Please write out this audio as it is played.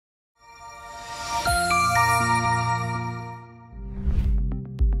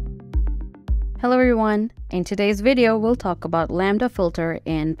everyone! In today's video, we'll talk about Lambda filter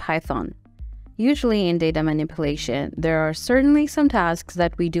in Python. Usually in data manipulation, there are certainly some tasks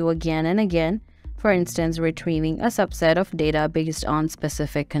that we do again and again, for instance, retrieving a subset of data based on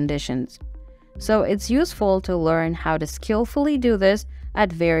specific conditions. So it's useful to learn how to skillfully do this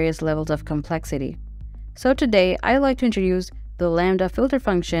at various levels of complexity. So today, I'd like to introduce the Lambda filter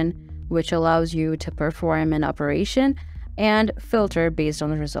function, which allows you to perform an operation and filter based on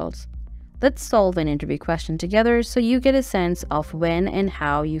the results. Let's solve an interview question together so you get a sense of when and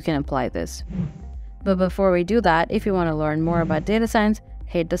how you can apply this. But before we do that, if you want to learn more about data science,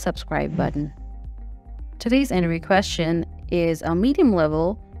 hit the subscribe button. Today's interview question is a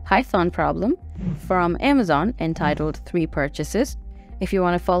medium-level Python problem from Amazon entitled 3 Purchases. If you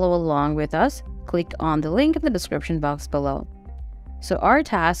want to follow along with us, click on the link in the description box below. So our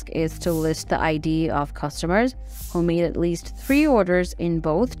task is to list the ID of customers who made at least 3 orders in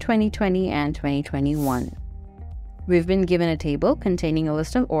both 2020 and 2021. We've been given a table containing a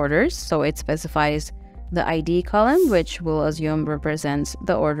list of orders, so it specifies the ID column, which we'll assume represents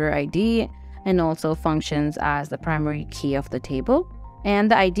the order ID and also functions as the primary key of the table, and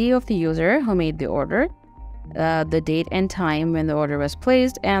the ID of the user who made the order, the date and time when the order was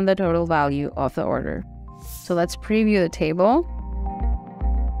placed, and the total value of the order. So let's preview the table.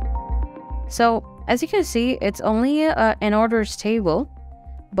 So as you can see, it's only an orders table,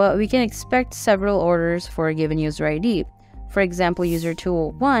 but we can expect several orders for a given user ID. For example, user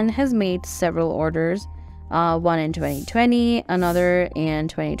 201 has made several orders, one in 2020, another in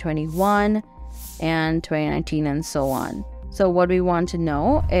 2021, and 2019, and so on. So what we want to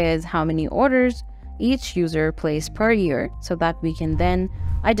know is how many orders each user placed per year, so that we can then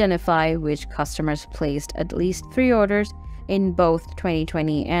identify which customers placed at least 3 orders in both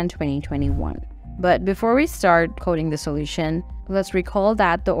 2020 and 2021. But before we start coding the solution, let's recall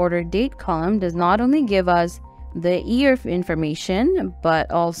that the order date column does not only give us the year information,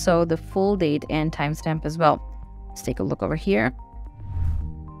 but also the full date and timestamp as well. Let's take a look over here.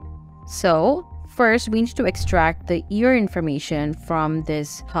 So first, we need to extract the year information from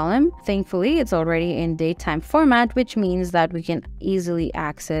this column. Thankfully, it's already in date-time format, which means that we can easily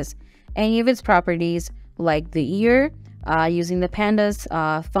access any of its properties like the year, using the pandas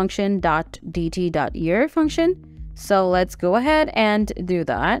function .dt.year function. So let's go ahead and do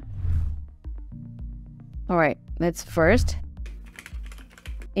that. All right, let's first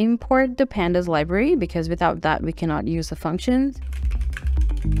import the pandas library, because without that we cannot use the functions.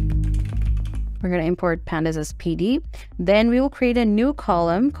 We're going to import pandas as PD. Then we will create a new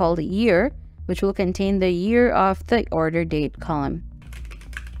column called year, which will contain the year of the order date column.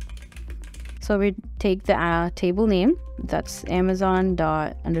 So we take the table name, that's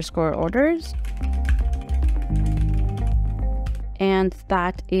Amazon._orders. And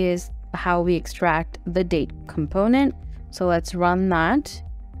that is how we extract the date component. So let's run that.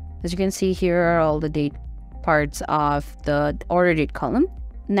 As you can see, here are all the date parts of the order date column.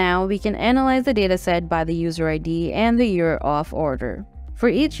 Now we can analyze the dataset by the user ID and the year of order. For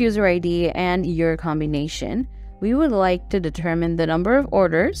each user ID and year combination, we would like to determine the number of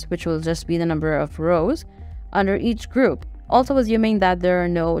orders, which will just be the number of rows, under each group, also assuming that there are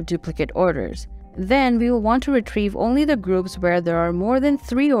no duplicate orders. Then we will want to retrieve only the groups where there are more than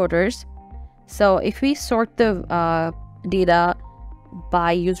 3 orders. So if we sort the data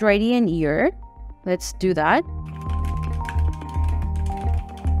by user ID and year, let's do that.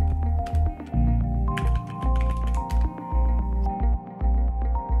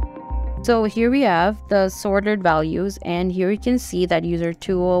 So here we have the sorted values, and here you can see that user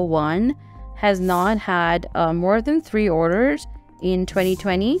 201 has not had more than 3 orders in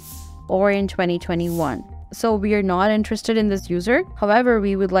 2020 or in 2021. So we are not interested in this user. However,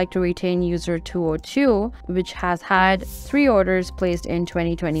 we would like to retain user 202, which has had 3 orders placed in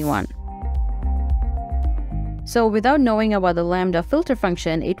 2021. So without knowing about the Lambda filter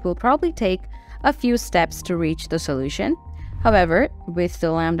function, it will probably take a few steps to reach the solution. However, with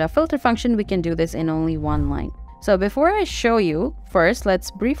the Lambda filter function, we can do this in only one line. So before I show you, first let's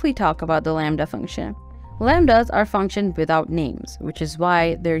briefly talk about the Lambda function. Lambdas are functions without names, which is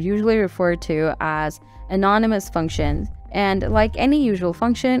why they're usually referred to as anonymous functions. And like any usual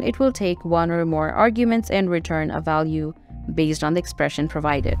function, it will take 1 or more arguments and return a value based on the expression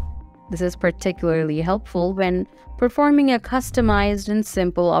provided. This is particularly helpful when performing a customized and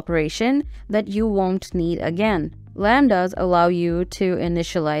simple operation that you won't need again. Lambdas allow you to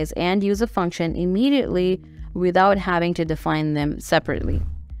initialize and use a function immediately without having to define them separately.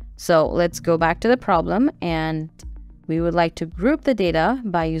 So let's go back to the problem, and we would like to group the data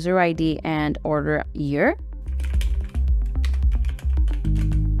by user ID and order year.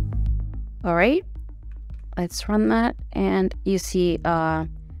 All right, Let's run that, and you see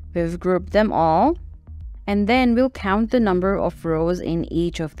we've grouped them all, and then we'll count the number of rows in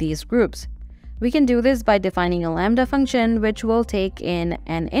each of these groups. We can do this by defining a Lambda function which will take in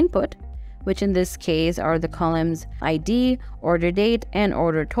an input, which in this case are the columns ID, order date, and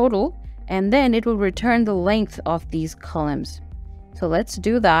order total, and then it will return the length of these columns. So let's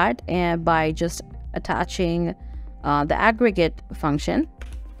do that by just attaching the aggregate function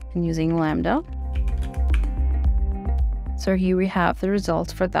and using Lambda. So here we have the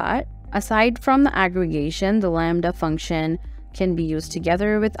results for that. Aside from the aggregation, the Lambda function can be used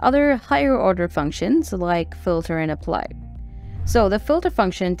together with other higher order functions like filter and apply. So the filter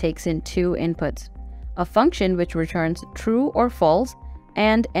function takes in two inputs, a function which returns true or false,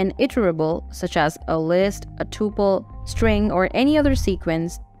 and an iterable such as a list, a tuple, string, or any other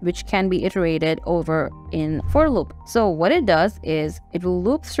sequence which can be iterated over in for loop. So what it does is it will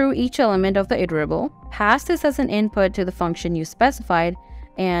loop through each element of the iterable, pass this as an input to the function you specified,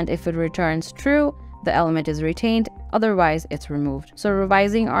 and if it returns true, the element is retained, otherwise it's removed. So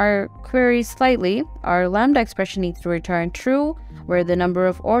revising our query slightly, our Lambda expression needs to return true where the number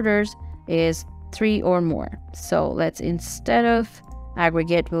of orders is 3 or more. So let's, instead of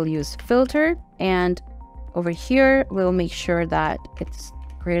aggregate, we'll use filter, and over here we'll make sure that it's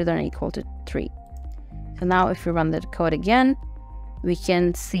greater than or equal to 3. So now if we run the code again, we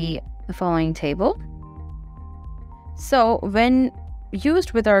can see the following table. So when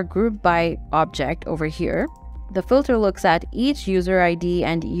used with our group by object over here, the filter looks at each user ID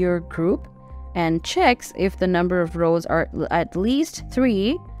and year group and checks if the number of rows are at least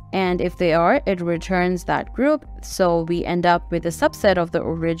 3, and if they are, it returns that group. So we end up with a subset of the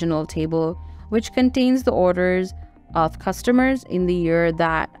original table which contains the orders of customers in the year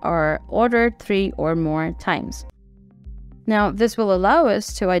that are ordered 3 or more times. Now this will allow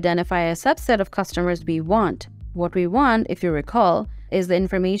us to identify a subset of customers we want. What we want, if you recall, is the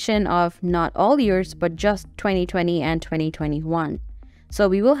information of not all years but just 2020 and 2021. So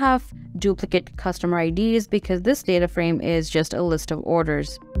we will have duplicate customer IDs because this data frame is just a list of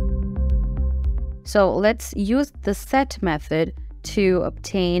orders. So let's use the set method to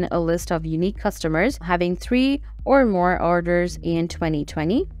obtain a list of unique customers having 3 or more orders in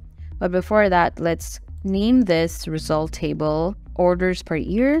 2020. But before that, let's name this result table orders per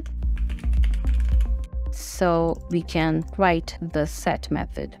year, so we can write the set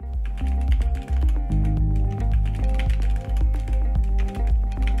method.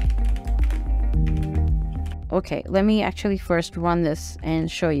 Okay, let me actually first run this and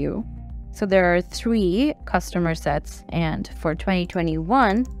show you. So there are 3 customer sets, and for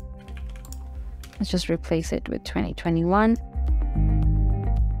 2021, let's just replace it with 2021.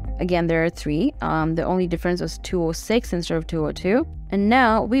 Again, there are 3. The only difference was 206 instead of 202. And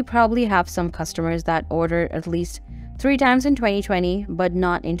now we probably have some customers that ordered at least 3 times in 2020, but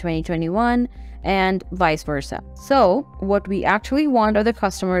not in 2021, and vice versa. So what we actually want are the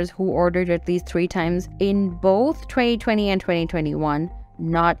customers who ordered at least 3 times in both 2020 and 2021,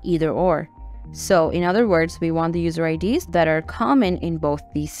 not either or. So in other words, we want the user IDs that are common in both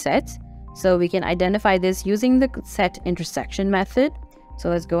these sets. So we can identify this using the set intersection method. So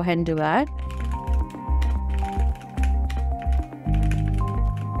let's go ahead and do that.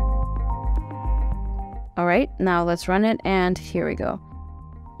 All right, now let's run it, and here we go.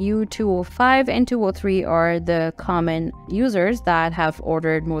 U205 and 203 are the common users that have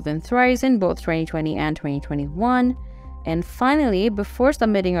ordered more than thrice in both 2020 and 2021. And finally, before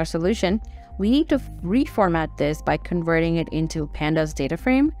submitting our solution, we need to reformat this by converting it into pandas data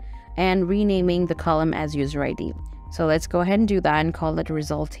frame and renaming the column as user ID. So let's go ahead and do that and call it a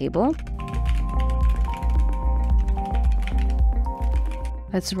result table.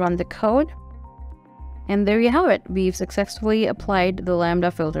 Let's run the code. And there you have it. We've successfully applied the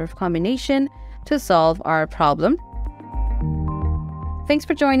Lambda filter combination to solve our problem. Thanks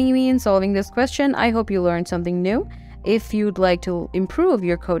for joining me in solving this question. I hope you learned something new. If you'd like to improve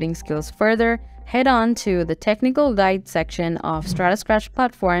your coding skills further, head on to the technical guide section of StrataScratch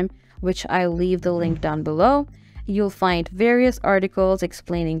platform, which I'll leave the link down below. You'll find various articles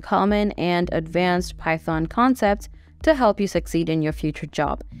explaining common and advanced Python concepts to help you succeed in your future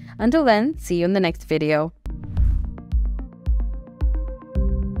job. Until then, see you in the next video.